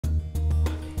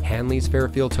Hanlees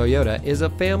Fairfield Toyota is a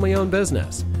family-owned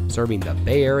business serving the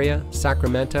Bay Area,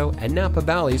 Sacramento, and Napa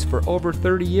Valleys for over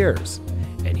 30 years.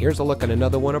 And here's a look at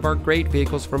another one of our great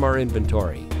vehicles from our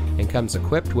inventory, and comes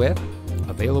equipped with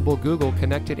available Google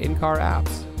connected in-car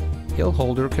apps, hill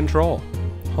holder control,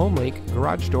 HomeLink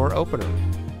garage door opener,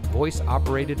 voice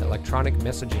operated electronic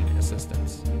messaging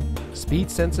assistance, speed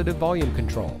sensitive volume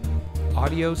control,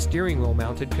 audio steering wheel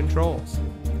mounted controls,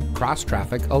 cross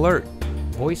traffic alert,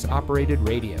 voice operated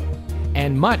radio,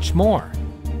 and much more.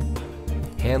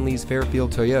 Hanlees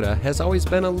Fairfield Toyota has always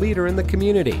been a leader in the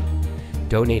community,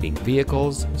 donating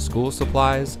vehicles, school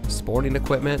supplies, sporting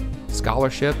equipment,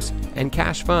 scholarships, and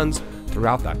cash funds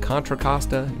throughout the Contra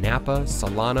Costa, Napa,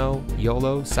 Solano,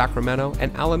 Yolo, Sacramento,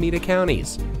 and Alameda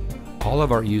counties. All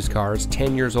of our used cars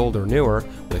 10 years old or newer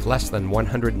with less than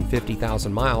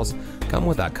 150,000 miles come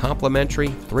with a complimentary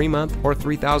 3-month or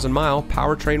 3,000-mile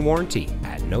powertrain warranty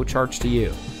at no charge to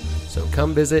you. So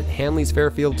come visit Hanlees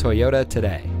Fairfield Toyota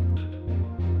today.